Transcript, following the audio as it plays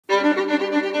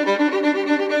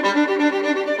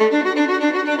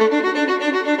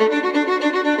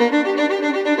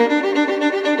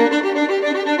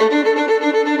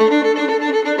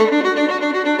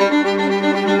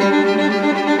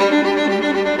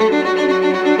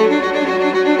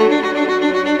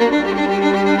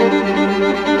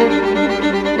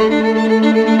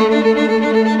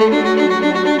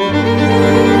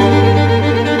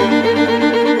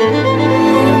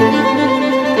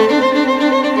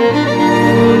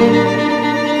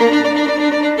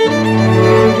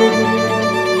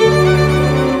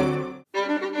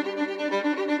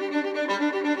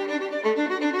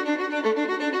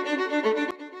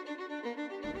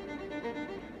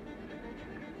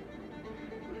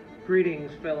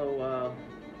Greetings, fellow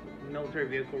military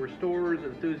vehicle restorers,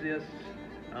 enthusiasts.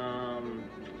 So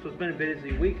it's been a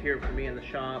busy week here for me in the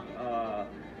shop.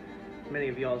 Many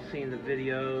of y'all have seen the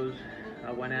videos.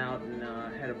 I went out and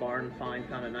had a barn find,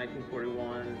 found a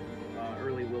 1941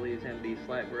 early Willys MB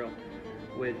slat grill,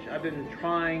 which I've been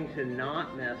trying to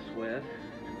not mess with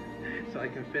so I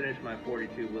can finish my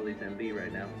 42 Willys MB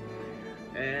right now.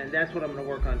 And that's what I'm going to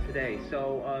work on today.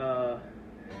 So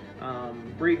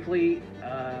briefly,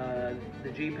 the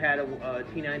Jeep had a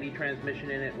T90 transmission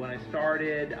in it when I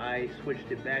started. I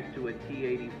switched it back to a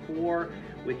T84,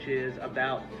 which is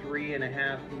about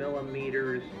 3.5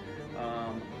 millimeters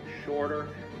shorter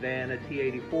than a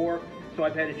T84. So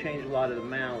I've had to change a lot of the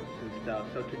mounts and stuff.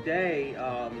 So today,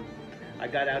 I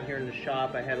got out here in the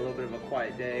shop. I had a little bit of a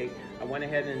quiet day. I went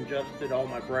ahead and adjusted all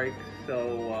my brakes,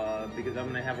 so because I'm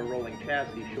going to have a rolling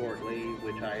chassis shortly,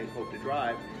 which I hope to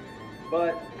drive.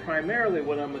 But primarily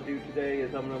what I'm going to do today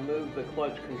is I'm going to move the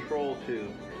clutch control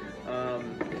tube.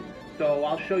 So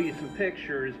I'll show you some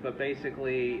pictures, but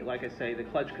basically, like I say, the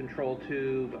clutch control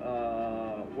tube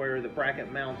where the bracket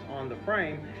mounts on the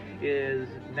frame is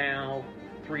now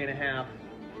 3.5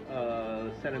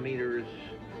 centimeters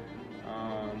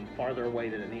farther away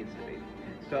than it needs to be.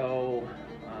 So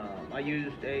I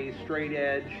used a straight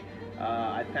edge.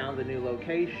 I found the new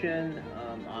location.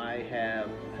 I have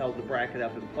held the bracket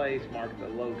up in place, marked the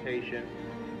location.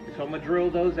 So I'm going to drill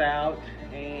those out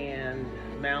and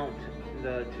mount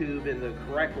the tube in the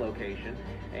correct location,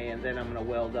 and then I'm going to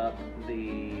weld up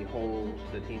the holes,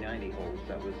 the T90 holes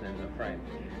that was in the frame.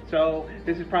 So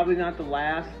this is probably not the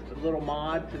last little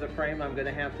mod to the frame I'm going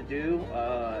to have to do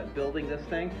building this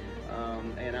thing,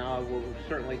 and I will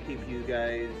certainly keep you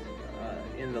guys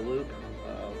in the loop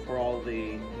for all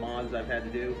the mods I've had to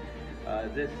do.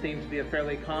 This seems to be a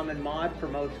fairly common mod for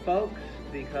most folks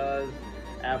because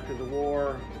after the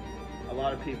war, a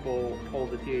lot of people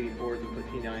pulled the T84s and put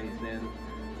T90s in,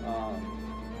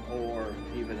 or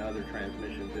even other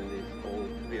transmissions in these old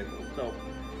vehicles. So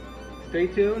stay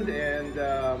tuned, and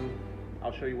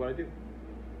I'll show you what I do.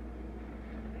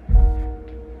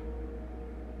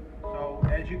 So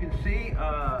as you can see,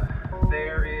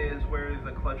 there is where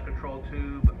the clutch control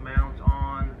tube mounts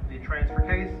on the transfer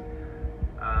case.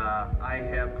 I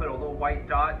have put a little white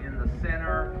dot in the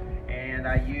center, and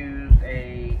I used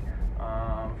a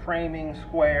framing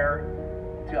square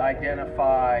to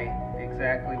identify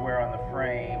exactly where on the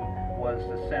frame was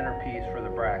the centerpiece for the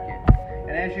bracket.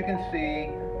 And as you can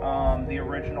see, the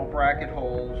original bracket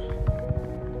holes,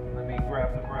 let me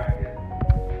grab the bracket.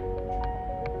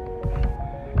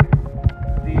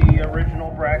 The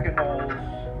original bracket holes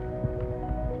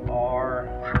are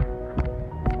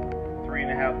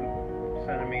 3.5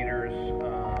 centimeters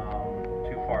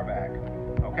too far back.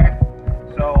 Okay,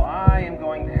 so I am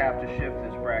going to have to shift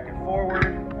this bracket forward.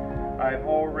 I've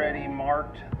already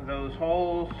marked those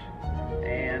holes,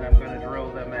 and I'm going to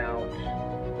drill them out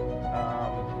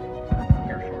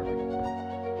here shortly.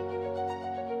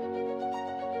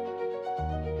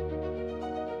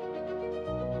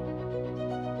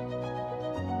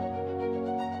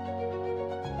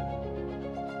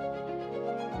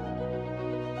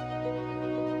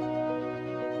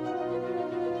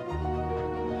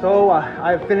 So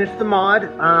I've finished the mod.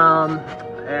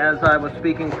 As I was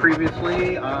speaking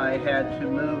previously, I had to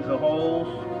move the holes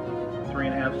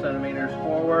 3.5 centimeters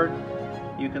forward.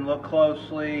 You can look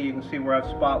closely. You can see where I've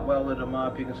spot welded them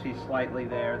up. You can see slightly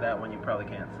there. That one you probably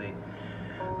can't see.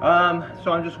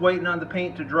 So I'm just waiting on the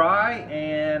paint to dry,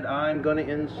 and I'm going to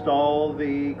install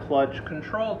the clutch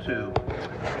control tube.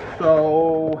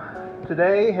 So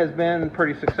today has been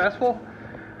pretty successful.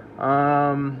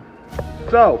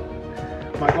 So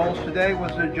my goals today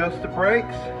was to adjust the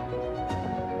brakes,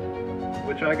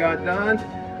 which I got done.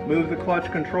 Move the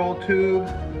clutch control tube.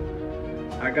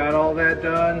 I got all that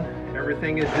done.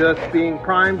 Everything is just being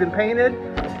primed and painted,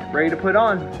 ready to put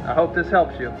on. I hope this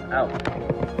helps you out.